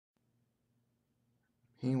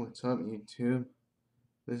Hey, what's up, YouTube?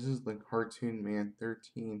 This is the Cartoon Man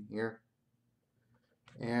 13 here,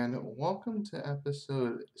 and welcome to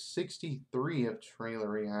episode 63 of Trailer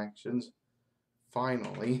Reactions.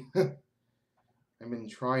 Finally, I've been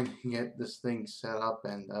trying to get this thing set up,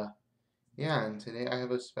 and and today I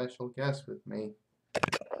have a special guest with me,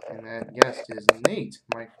 and that guest is Nate,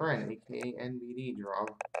 my friend, aka nbddrum.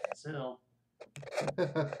 So,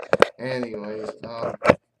 Anyways,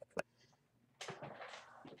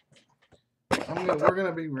 we're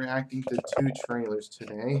gonna be reacting to two trailers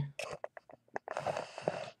today.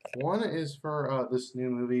 One is for this new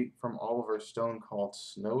movie from Oliver Stone called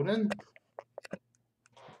Snowden.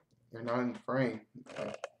 You're not in frame.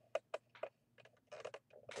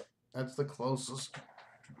 That's the closest.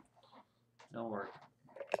 don't worry.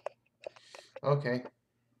 Okay.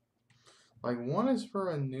 One is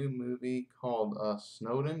for a new movie called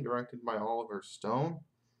Snowden, directed by Oliver Stone,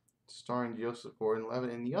 starring Joseph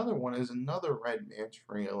Gordon-Levitt, and the other one is another Red Man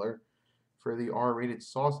trailer for the R-rated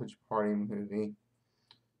Sausage Party movie.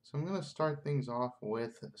 So I'm gonna start things off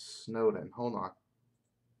with Snowden. Hold on.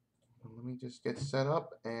 Let me just get set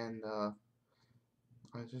up, and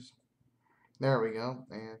there we go,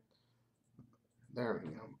 and there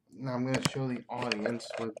we go. Now I'm gonna show the audience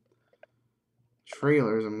what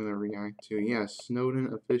trailers I'm gonna react to. Yes,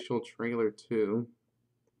 Snowden official trailer 2.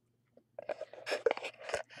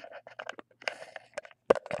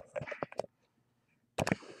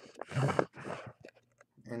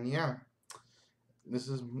 And yeah, this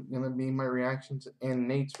is gonna be my reaction to, and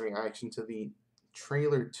Nate's reaction to the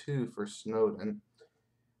trailer 2 for Snowden.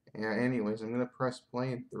 Yeah, anyways, I'm gonna press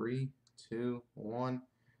play in 3, 2, 1,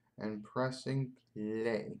 and pressing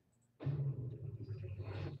play.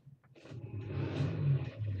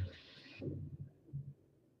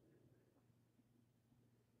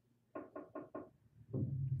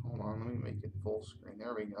 Hold on, let me make it full screen.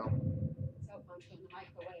 There we go. So function in the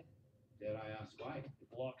microwave. Dare I ask why? It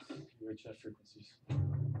blocks UHF frequencies.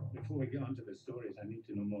 Before we get onto the stories, I need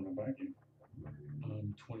to know more about you.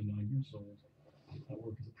 I'm 29 years old. I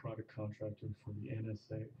work as a private contractor for the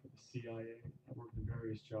NSA, for the CIA. I worked in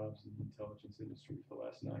various jobs in the intelligence industry for the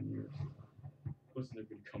last 9 years. Listen, they're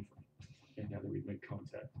going to come for me. And now that we've made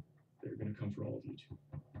contact, they're going to come for all of you too.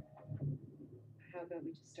 How about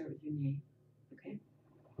we just start with your name, okay?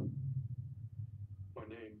 My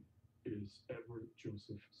name is Edward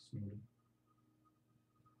Joseph Snowden.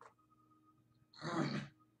 Sorry,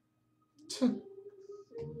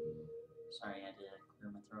 I had to clear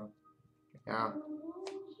my throat. Yeah.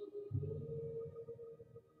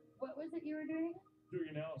 What was it you were doing? Doing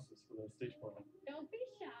analysis for the stage partner. Don't be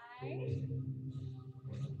shy.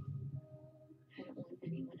 I don't want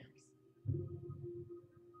anyone else.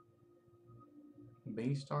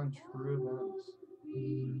 Based on true events.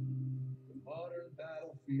 The modern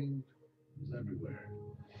battlefield is everywhere.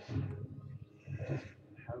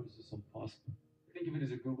 How is this impossible? Think of it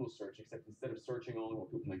as a Google search, except instead of searching only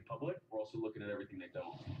what people make public, we're also looking at everything they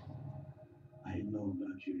don't. I know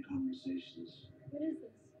about your conversations. What is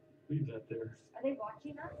this? Leave that there. Are they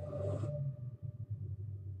watching us?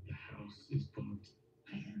 The house is bugged.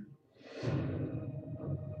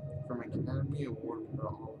 From Academy Award for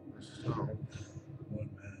Oliver Stone. One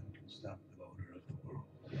man can stop the motor of the world.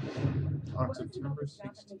 On What is it September about this job that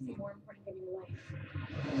makes it 16th. more important than your life?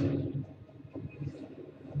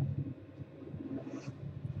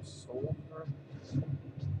 Soldier,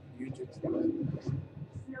 fugitive, Snowden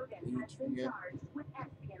has been Patriot, charged with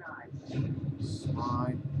espionage.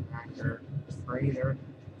 spy, hacker, traitor,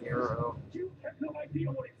 hero. You have no idea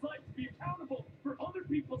what it's like to be accountable for other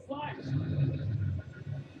people's lives.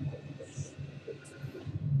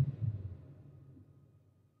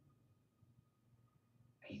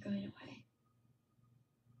 Are you going away?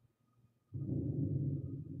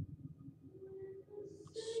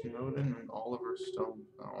 Snowden and Oliver Stone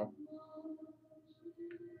film.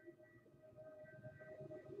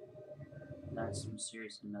 That's some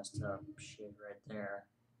seriously messed up shit right there.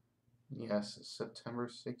 Yes, September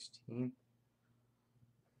 16th.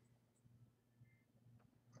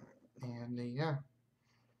 And yeah.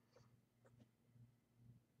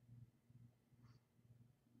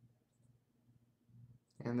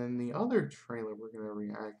 And then the other trailer we're going to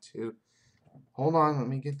react to. Hold on, let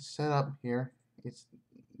me get set up here.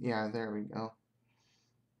 Yeah, there we go.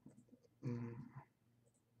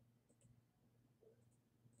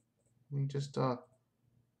 Let me just, there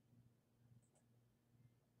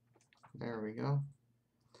we go.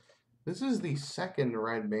 This is the second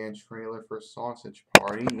Red Band trailer for Sausage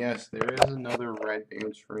Party. Yes, there is another Red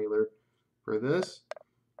Band trailer for this.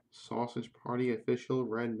 Sausage Party official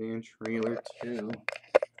Red Band trailer 2.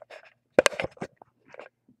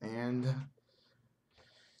 And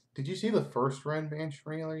did you see the first Red Band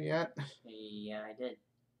trailer yet? Yeah, I did.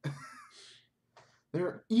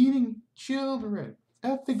 They're eating children.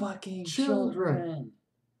 Effing Fucking children. children.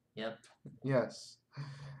 Yep. Yes.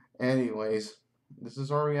 Anyways, this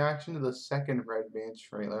is our reaction to the second Red Band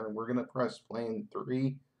trailer. We're going to press play in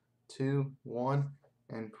 3, 2, 1,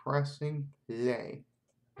 and pressing play.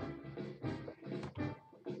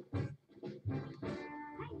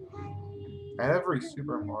 At every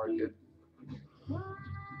supermarket,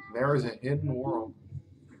 there is a hidden world.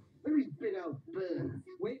 Let me spit out bugs,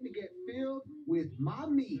 waiting to get filled with my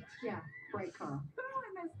meat. Yeah, right, Carl. Who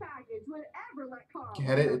in this package would ever let Carl?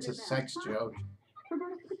 Get it? It's a sex joke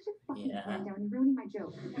Roberta, quit your fucking Yeah. hand down. You're ruining my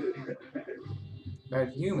joke. that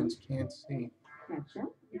humans can't see.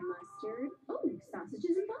 Ketchup, mustard, oh,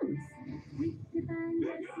 sausages and buns. We be chosen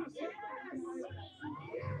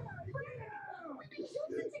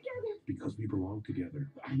together. Because we belong together.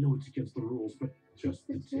 I know it's against the rules, but just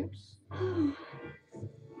the tips.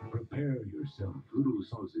 Prepare yourself, little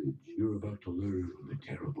sausage. You're about to learn the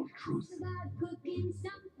terrible truth. It's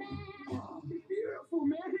beautiful,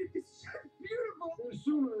 man. It's beautiful. As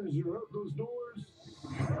soon as you're out those doors,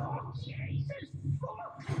 Oh, Jesus,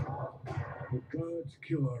 fuck. the gods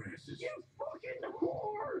kill our asses. You fucking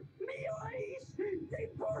whore. Me eyes. They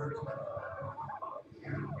burn.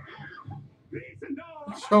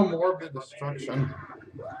 Show more of the destruction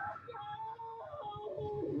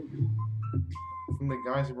from the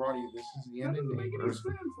guys who brought you. This is the end of Neighbors.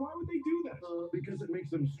 Why would they do that? Because it makes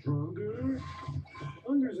them stronger.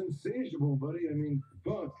 Hunger's insatiable, buddy. I mean,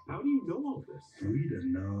 fuck. How do you know all this? Sweet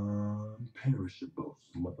and non-perishable,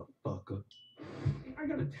 motherfucker. I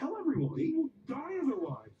gotta tell everyone. They will die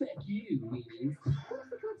otherwise. Thank you, meanies. What if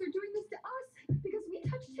the cops are doing this to us because we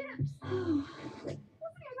touched tips? Wasn't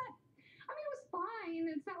even that. I mean, it was fine.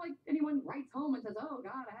 It's not like anyone writes home and says, "Oh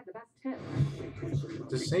God, I had the best tip."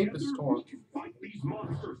 To save the store. We can fight these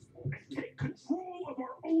monsters and take control of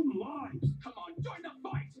our own lives. Come on, join the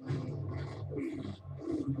fight.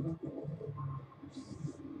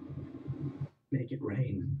 Make it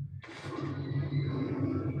rain.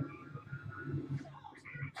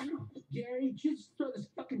 Gary, just throw this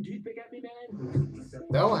fucking toothpick at me, man.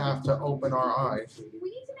 They'll have to open our eyes. We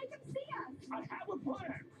need to make them see us. I have a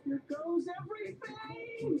plan. Here goes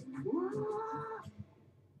everything.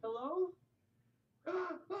 Hello?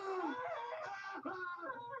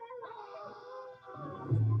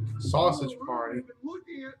 Sausage party. You've been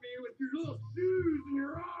looking at me with your little shoes and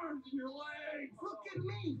your arms and your legs. Look at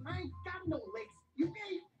me. I ain't got no legs. You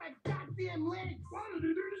ate my goddamn legs. What did it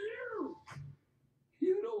do to you?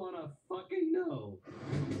 You don't want to fucking know.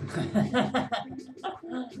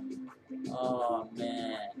 Oh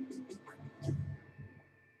man.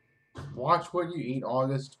 Watch What You Eat,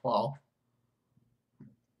 August 12th.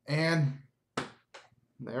 And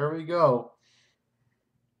there we go.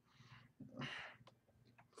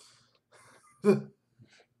 That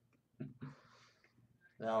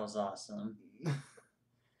was awesome.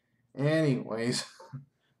 Anyways,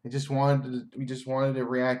 we just wanted to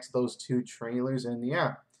react to those two trailers, and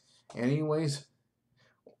yeah. Anyways,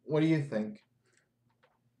 what do you think?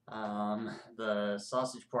 The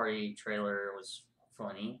Sausage Party trailer was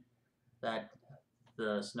funny.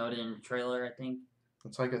 The Snowden trailer, I think.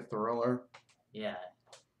 It's like a thriller. Yeah,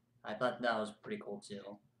 I thought that was pretty cool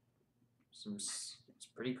too. It's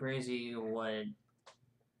pretty crazy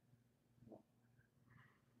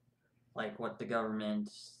what the government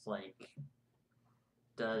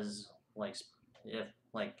does,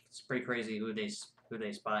 it's pretty crazy who they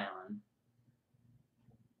spy on.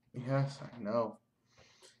 Yes, I know.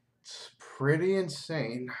 It's pretty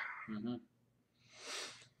insane. Mm-hmm.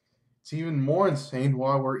 It's even more insane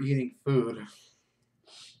while we're eating food.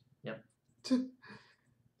 Yep. The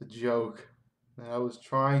joke that I was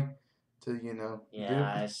trying to,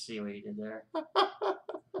 Yeah, I see what you did there.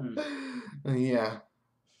 Yeah.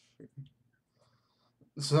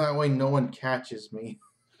 So that way no one catches me.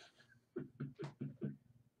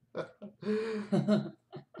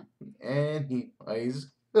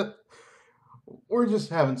 Anyways, we're just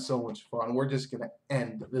having so much fun. We're just going to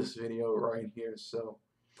end this video right here. So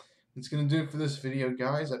it's going to do it for this video,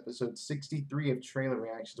 guys. Episode 63 of Trailer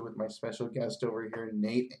Reactions with my special guest over here,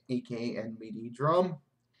 Nate, aka nbddrum.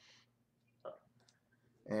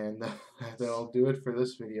 And that'll do it for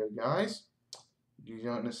this video, guys. Do you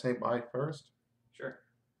want to say bye first? Sure.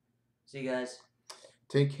 See you guys.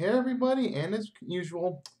 Take care, everybody. And as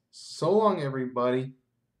usual, so long, everybody.